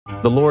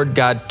The Lord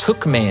God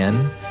took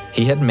man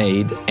he had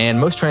made, and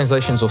most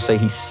translations will say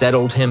he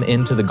settled him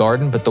into the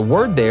garden, but the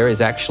word there is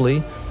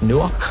actually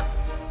nuach.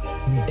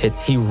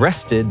 It's he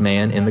rested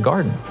man in the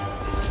garden.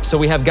 So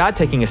we have God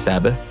taking a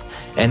Sabbath,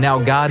 and now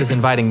God is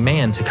inviting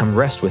man to come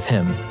rest with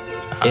him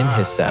in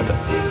his Sabbath.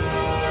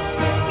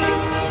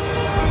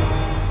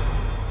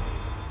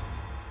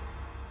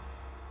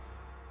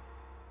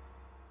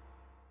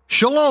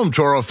 Shalom,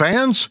 Torah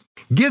fans.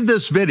 Give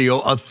this video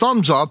a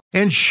thumbs up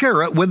and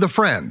share it with a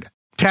friend.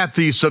 Tap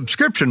the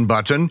subscription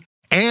button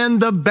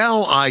and the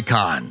bell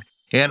icon,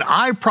 and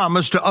I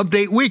promise to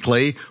update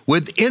weekly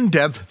with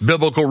in-depth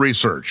biblical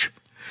research.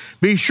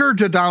 Be sure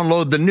to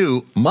download the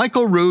new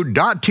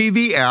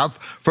michaelrood.tv app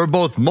for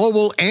both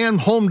mobile and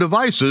home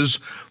devices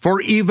for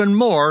even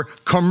more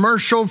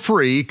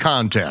commercial-free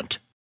content.